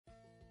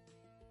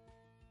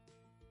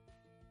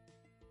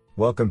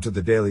Welcome to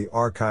the Daily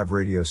Archive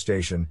radio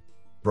station,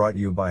 brought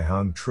you by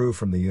Hung Tru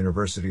from the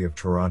University of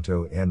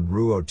Toronto and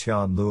Ruo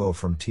Tian Luo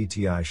from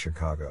TTI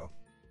Chicago.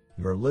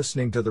 You are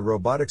listening to the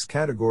robotics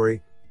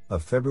category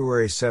of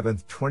February 7,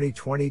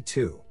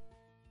 2022.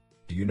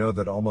 Do you know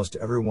that almost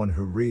everyone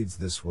who reads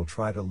this will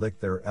try to lick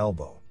their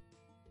elbow?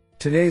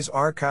 Today's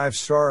archive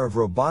star of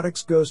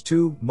robotics goes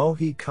to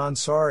Mohi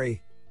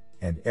Khansari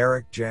and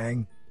Eric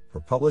Zhang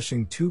for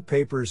publishing 2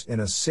 papers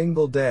in a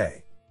single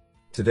day.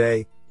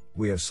 Today,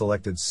 we have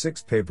selected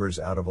 6 papers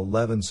out of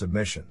 11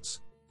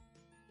 submissions.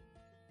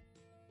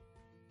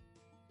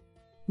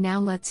 Now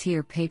let's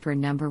hear paper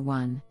number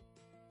 1.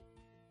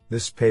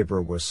 This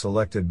paper was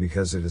selected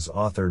because it is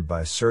authored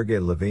by Sergey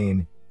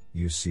Levine,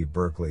 UC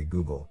Berkeley,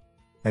 Google,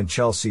 and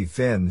Chelsea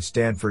Finn,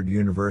 Stanford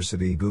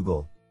University,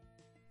 Google.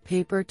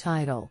 Paper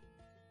title: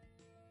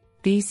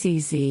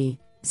 BCZ,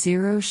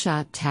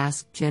 Zero-Shot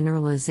Task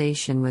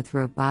Generalization with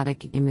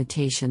Robotic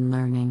Imitation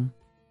Learning.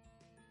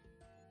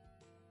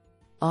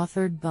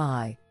 Authored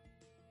by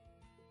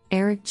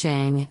Eric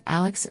Zhang,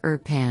 Alex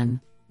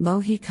Erpan,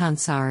 Mohi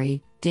Khansari,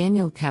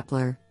 Daniel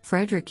Kepler,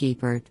 Frederick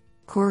Ebert,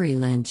 Corey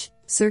Lynch,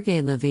 Sergey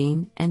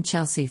Levine, and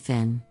Chelsea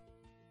Finn.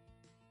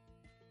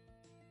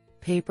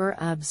 Paper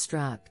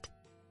abstract: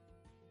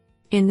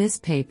 In this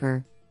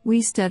paper,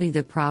 we study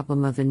the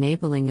problem of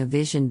enabling a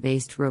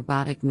vision-based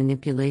robotic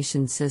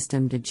manipulation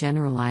system to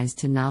generalize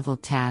to novel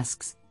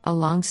tasks, a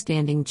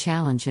long-standing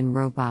challenge in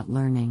robot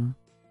learning.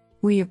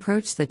 We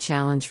approach the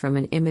challenge from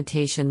an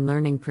imitation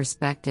learning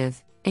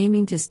perspective,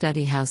 aiming to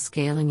study how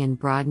scaling and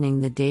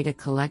broadening the data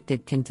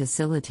collected can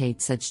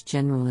facilitate such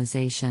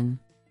generalization.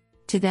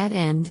 To that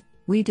end,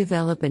 we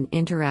develop an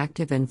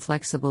interactive and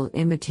flexible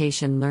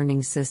imitation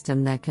learning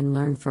system that can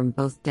learn from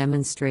both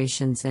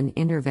demonstrations and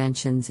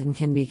interventions and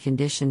can be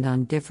conditioned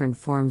on different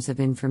forms of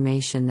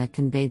information that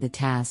convey the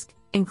task,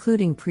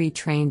 including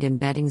pre-trained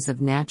embeddings of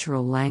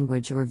natural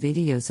language or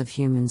videos of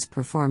humans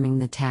performing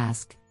the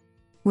task.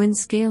 When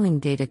scaling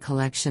data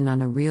collection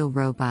on a real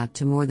robot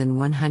to more than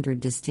 100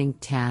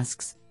 distinct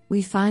tasks,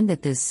 we find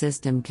that this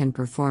system can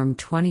perform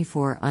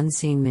 24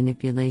 unseen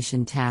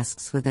manipulation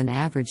tasks with an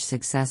average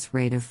success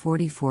rate of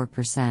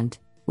 44%,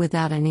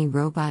 without any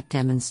robot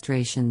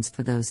demonstrations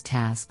for those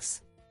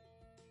tasks.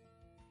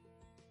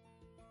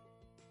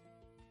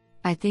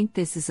 I think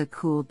this is a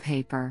cool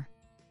paper.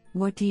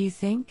 What do you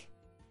think?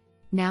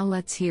 Now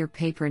let's hear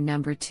paper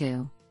number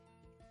 2.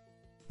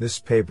 This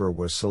paper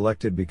was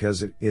selected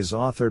because it is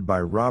authored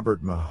by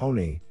Robert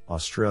Mahoney,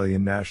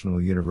 Australian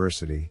National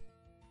University.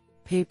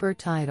 Paper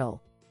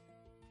title: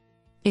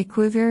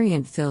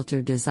 Equivariant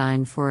Filter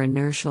Design for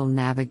Inertial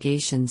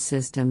Navigation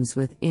Systems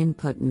with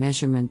Input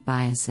Measurement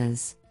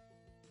Biases.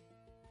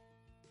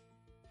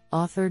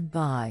 Authored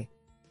by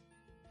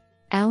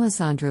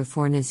Alessandro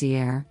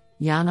Fornaziere,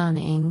 Yanan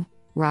Ng,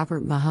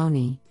 Robert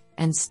Mahoney,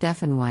 and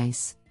Stefan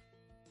Weiss.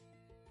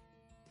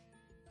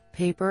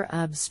 Paper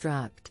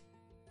abstract: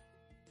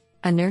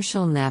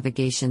 Inertial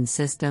Navigation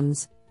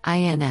Systems,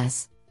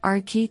 INS, are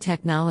a key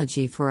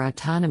technology for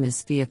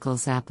autonomous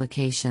vehicles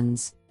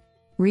applications.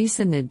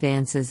 Recent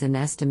advances in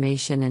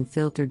estimation and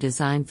filter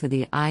design for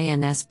the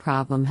INS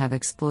problem have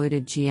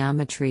exploited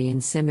geometry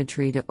and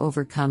symmetry to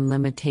overcome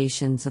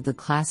limitations of the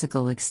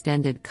classical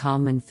extended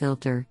Kalman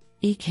filter,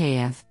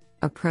 EKF,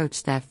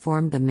 approach that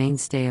formed the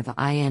mainstay of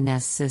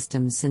INS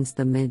systems since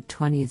the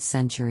mid-20th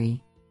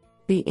century.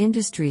 The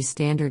industry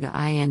standard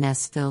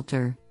INS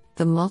filter,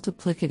 the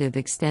multiplicative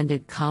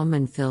extended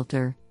Kalman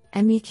filter,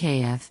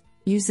 MEKF,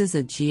 uses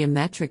a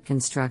geometric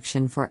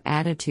construction for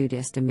attitude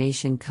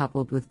estimation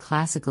coupled with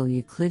classical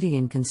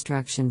Euclidean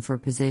construction for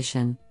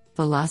position,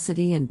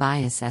 velocity and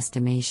bias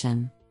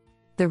estimation.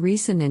 The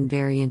recent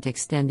invariant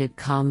extended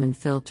Kalman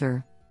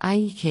filter,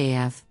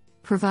 IEKF,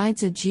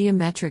 provides a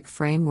geometric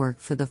framework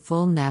for the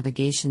full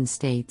navigation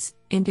states,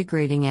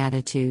 integrating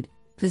attitude,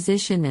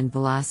 position and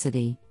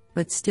velocity,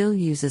 but still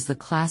uses the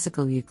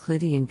classical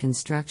Euclidean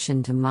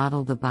construction to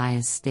model the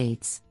bias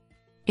states.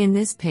 In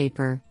this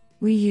paper,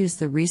 we use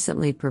the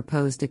recently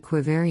proposed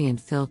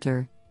equivariant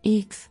filter,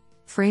 EQF,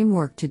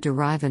 framework to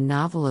derive a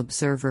novel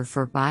observer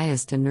for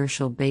biased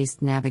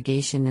inertial-based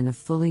navigation in a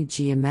fully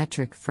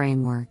geometric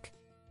framework.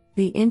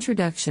 The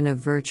introduction of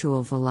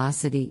virtual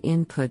velocity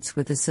inputs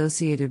with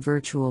associated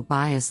virtual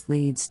bias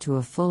leads to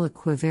a full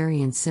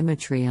equivariant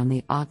symmetry on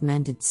the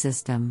augmented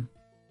system.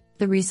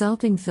 The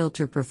resulting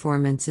filter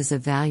performance is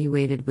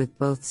evaluated with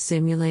both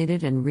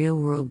simulated and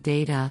real-world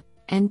data,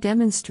 and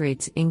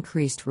demonstrates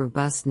increased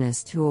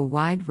robustness to a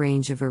wide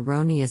range of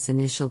erroneous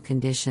initial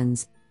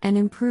conditions, and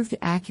improved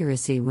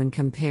accuracy when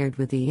compared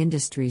with the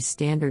industry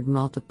standard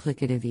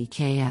multiplicative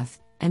EKF,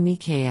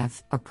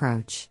 MEKF,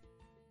 approach.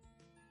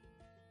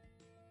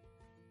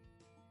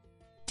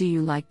 Do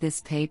you like this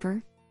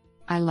paper?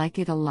 I like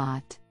it a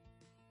lot.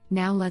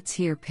 Now let's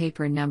hear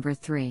paper number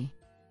 3.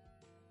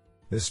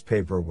 This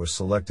paper was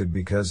selected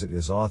because it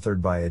is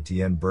authored by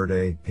Etienne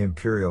Berde,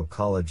 Imperial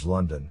College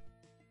London.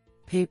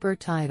 Paper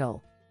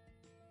title: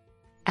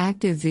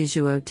 Active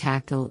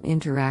Visuo-Tactile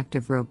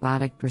Interactive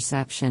Robotic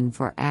Perception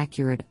for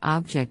Accurate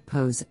Object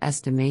Pose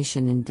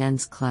Estimation in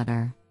Dense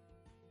Clutter.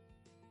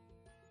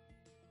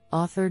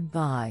 Authored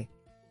by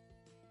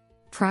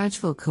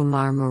Prajval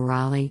Kumar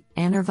Murali,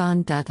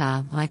 Anirvan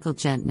Dutta, Michael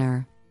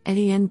Gentner,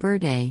 Etienne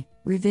Burde,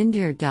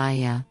 Ravinder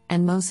Daya,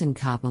 and Mohsen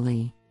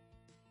Kabali.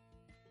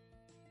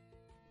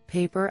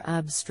 Paper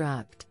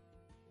Abstract.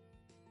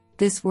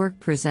 This work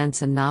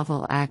presents a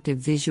novel active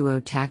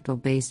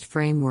visuo-tactile-based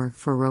framework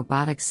for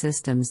robotic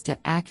systems to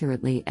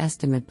accurately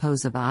estimate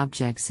pose of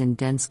objects in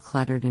dense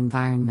cluttered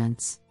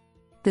environments.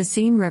 The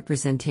scene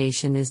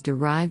representation is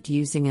derived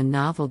using a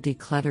novel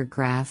declutter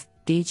graph,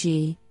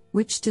 DG,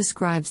 which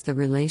describes the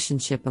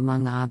relationship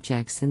among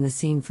objects in the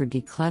scene for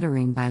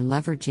decluttering by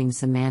leveraging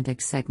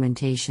semantic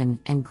segmentation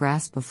and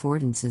grasp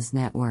affordances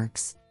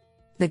networks.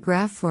 The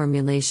graph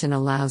formulation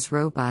allows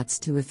robots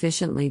to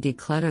efficiently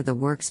declutter the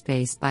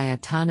workspace by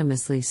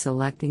autonomously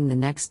selecting the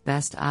next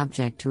best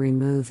object to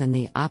remove and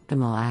the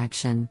optimal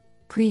action,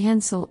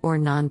 prehensile or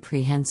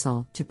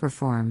non-prehensile, to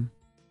perform.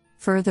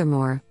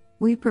 Furthermore,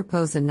 we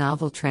propose a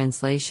novel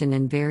translation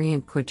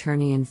invariant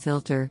quaternion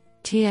filter,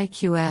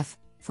 TIQF,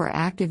 for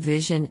active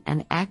vision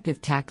and active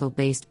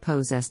tactile-based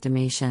pose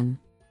estimation.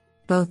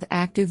 Both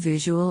active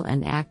visual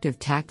and active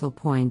tactile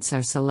points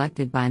are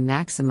selected by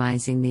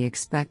maximizing the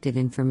expected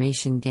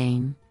information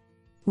gain.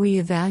 We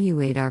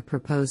evaluate our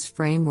proposed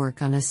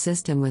framework on a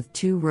system with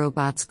 2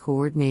 robots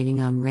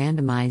coordinating on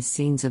randomized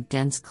scenes of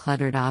dense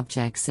cluttered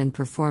objects and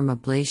perform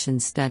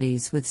ablation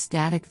studies with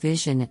static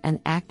vision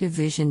and active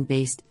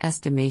vision-based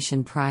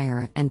estimation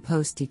prior and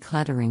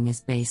post-decluttering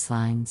as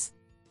baselines.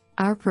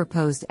 Our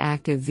proposed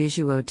active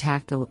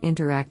visuo-tactile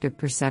interactive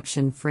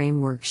perception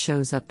framework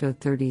shows up to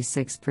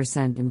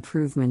 36%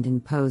 improvement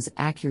in pose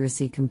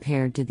accuracy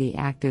compared to the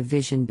active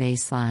vision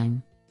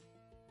baseline.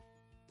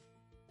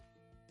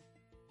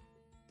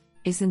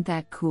 Isn't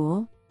that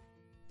cool?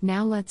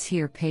 Now let's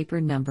hear paper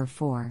number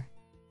 4.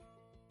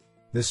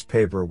 This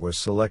paper was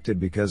selected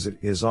because it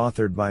is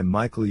authored by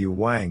Michael Yu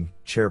Wang,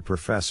 Chair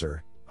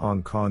Professor,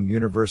 Hong Kong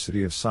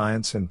University of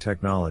Science and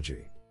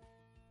Technology.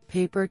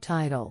 Paper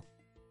title: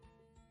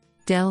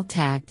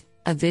 DelTact,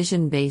 a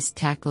vision-based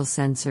tactile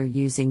sensor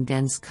using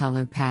dense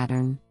color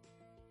pattern.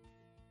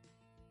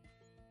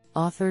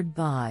 Authored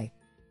by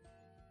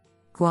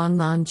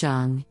Guanlan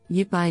Zhang,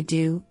 Yibai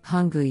Du,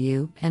 Honggu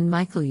Yu, and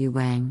Michael Yu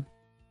Wang.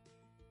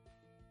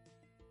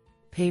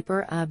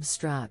 Paper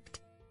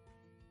Abstract.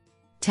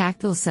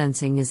 Tactile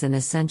sensing is an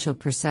essential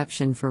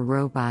perception for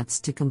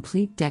robots to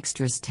complete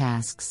dexterous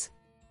tasks.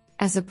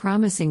 As a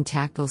promising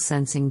tactile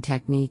sensing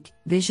technique,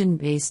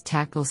 vision-based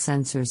tactile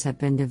sensors have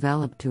been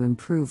developed to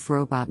improve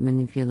robot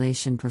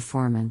manipulation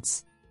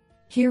performance.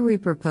 Here we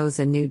propose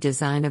a new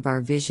design of our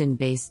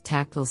vision-based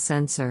tactile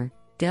sensor,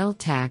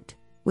 DelTact,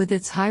 with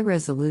its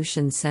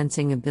high-resolution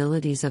sensing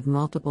abilities of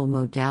multiple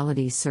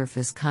modality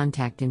surface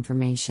contact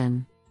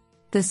information.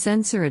 The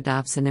sensor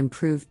adopts an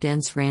improved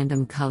dense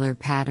random color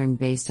pattern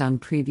based on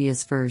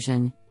previous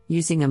version,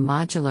 using a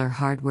modular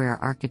hardware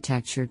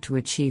architecture to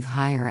achieve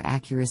higher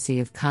accuracy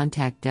of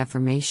contact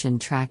deformation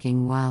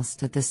tracking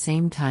whilst at the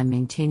same time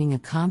maintaining a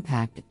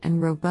compact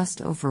and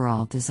robust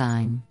overall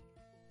design.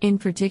 In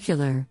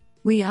particular,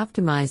 we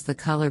optimized the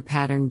color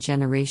pattern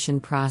generation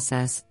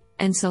process,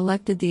 and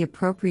selected the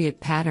appropriate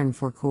pattern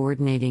for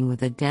coordinating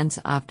with a dense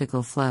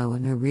optical flow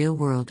in a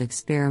real-world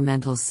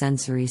experimental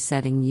sensory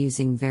setting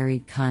using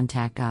varied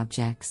contact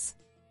objects.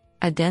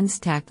 A dense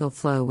tactile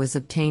flow was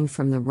obtained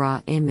from the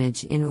raw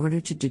image in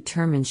order to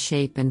determine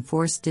shape and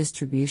force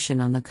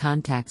distribution on the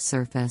contact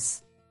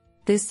surface.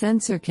 This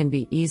sensor can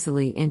be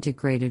easily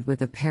integrated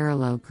with a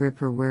parallel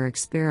gripper where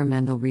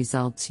experimental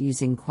results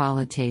using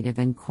qualitative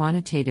and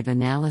quantitative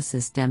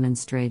analysis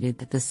demonstrated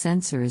that the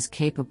sensor is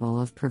capable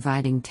of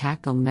providing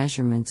tactile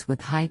measurements with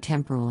high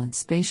temporal and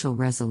spatial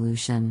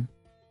resolution.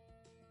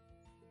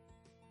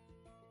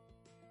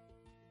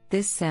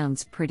 This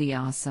sounds pretty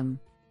awesome.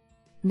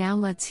 Now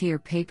let's hear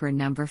paper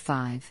number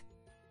 5.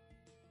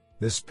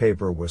 This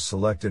paper was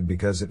selected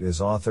because it is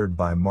authored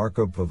by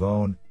Marco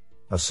Pavone,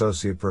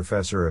 Associate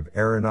Professor of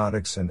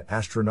Aeronautics and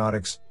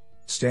Astronautics,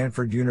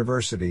 Stanford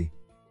University.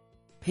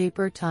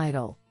 Paper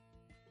title: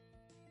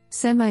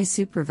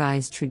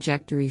 Semi-supervised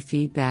trajectory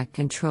feedback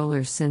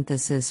controller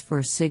synthesis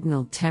for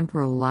signal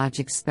temporal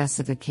logic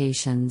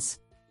specifications.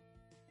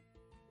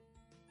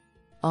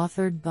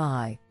 Authored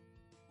by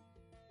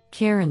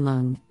Karen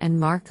Lung and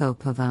Marco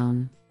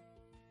Pavone.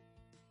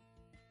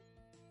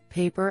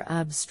 Paper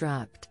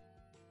Abstract.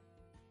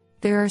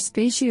 There are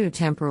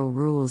spatiotemporal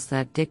rules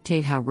that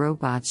dictate how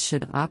robots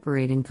should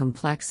operate in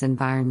complex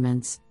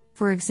environments.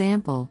 For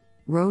example,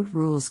 road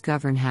rules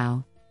govern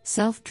how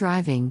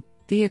self-driving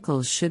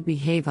vehicles should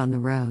behave on the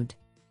road.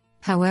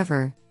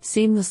 However,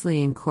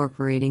 seamlessly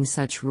incorporating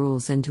such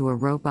rules into a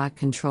robot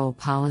control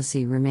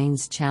policy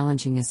remains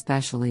challenging,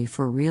 especially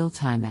for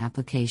real-time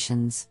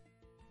applications.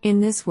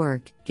 In this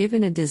work,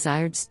 given a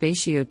desired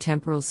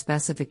spatiotemporal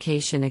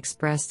specification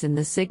expressed in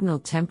the signal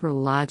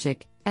temporal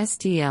logic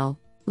 (STL)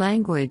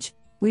 language,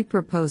 we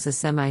propose a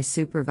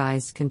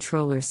semi-supervised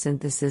controller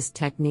synthesis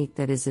technique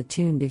that is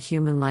attuned to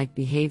human-like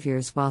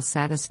behaviors while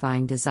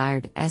satisfying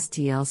desired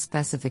STL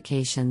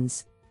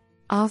specifications.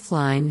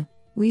 Offline,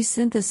 We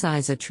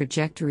synthesize a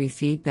trajectory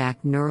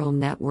feedback neural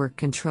network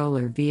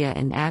controller via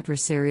an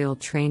adversarial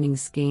training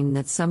scheme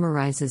that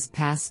summarizes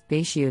past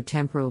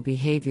spatiotemporal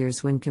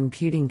behaviors when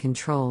computing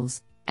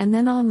controls, and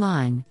then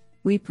online,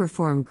 we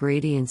perform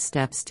gradient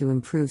steps to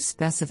improve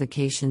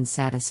specification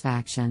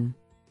satisfaction.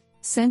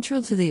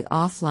 Central to the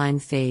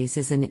offline phase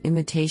is an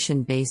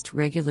imitation-based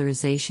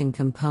regularization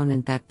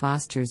component that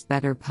fosters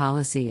better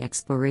policy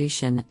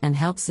exploration and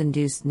helps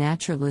induce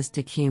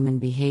naturalistic human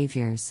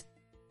behaviors.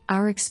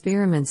 Our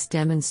experiments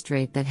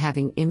demonstrate that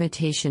having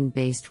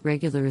imitation-based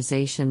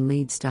regularization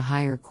leads to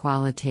higher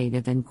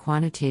qualitative and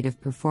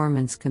quantitative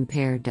performance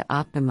compared to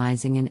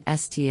optimizing an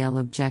STL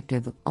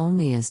objective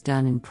only as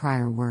done in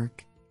prior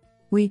work.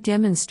 We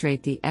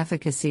demonstrate the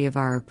efficacy of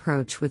our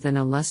approach with an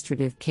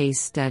illustrative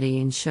case study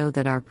and show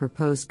that our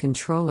proposed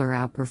controller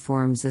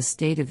outperforms a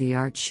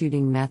state-of-the-art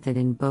shooting method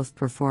in both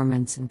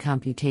performance and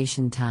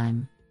computation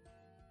time.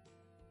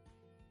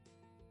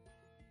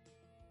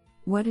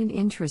 What an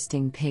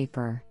interesting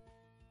paper!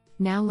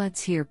 Now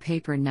let's hear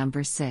paper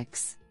number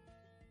 6.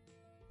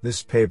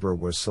 This paper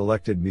was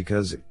selected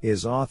because it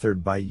is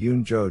authored by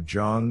Yunzhou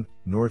Zhang,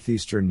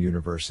 Northeastern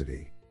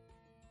University.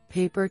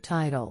 Paper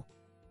title: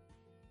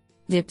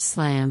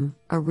 DipSlam,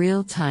 a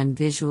real-time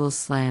visual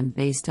slam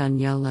based on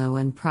YOLO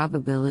and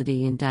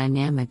probability in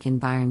dynamic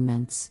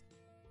environments.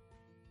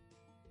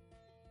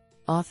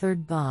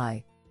 Authored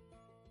by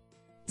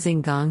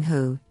Xinggang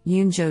Hu,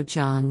 Yunzhou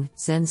Zhang,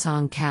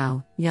 Zhensong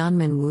Cao,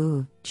 Yanmin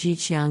Wu,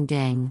 Jiqiang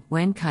Deng,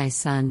 Wenkai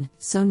Sun,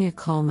 Sonia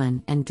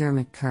Coleman, and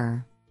Dermot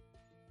Kerr.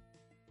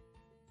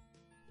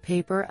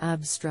 Paper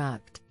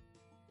abstract: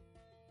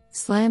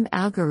 SLAM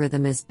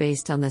algorithm is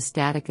based on the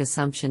static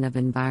assumption of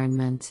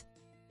environment.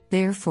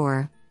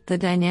 Therefore, the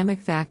dynamic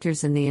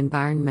factors in the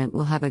environment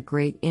will have a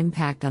great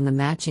impact on the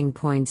matching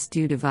points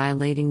due to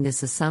violating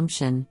this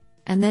assumption,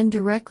 and then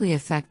directly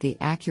affect the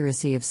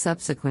accuracy of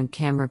subsequent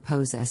camera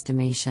pose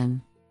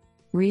estimation.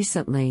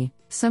 Recently,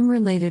 some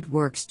related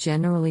works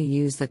generally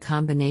use the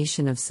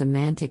combination of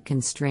semantic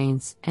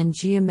constraints and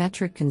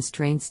geometric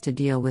constraints to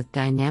deal with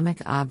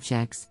dynamic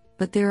objects,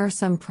 but there are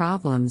some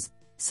problems,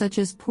 such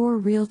as poor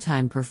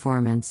real-time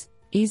performance,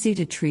 easy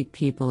to treat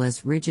people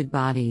as rigid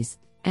bodies,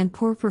 and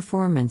poor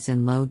performance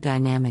in low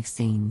dynamic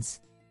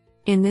scenes.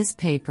 In this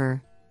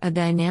paper, a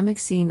dynamic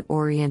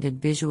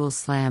scene-oriented visual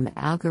SLAM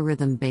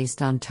algorithm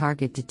based on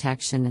target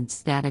detection and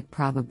static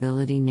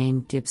probability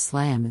named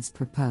DipSlam is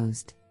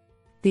proposed.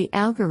 The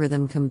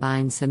algorithm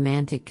combines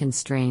semantic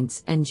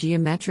constraints and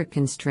geometric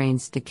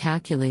constraints to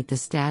calculate the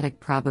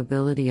static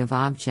probability of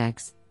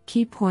objects,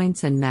 key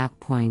points and map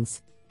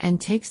points,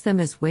 and takes them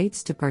as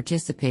weights to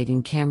participate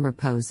in camera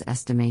pose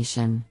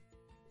estimation.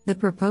 The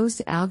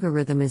proposed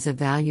algorithm is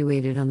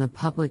evaluated on the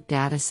public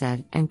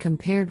dataset and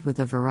compared with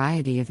a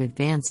variety of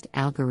advanced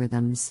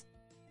algorithms.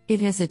 It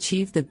has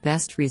achieved the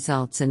best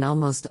results in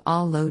almost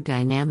all low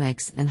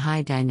dynamics and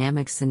high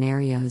dynamic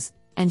scenarios,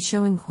 and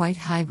showing quite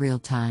high real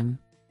time.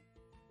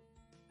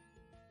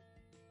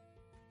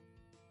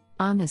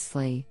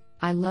 Honestly,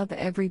 I love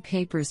every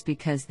papers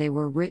because they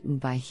were written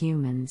by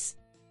humans.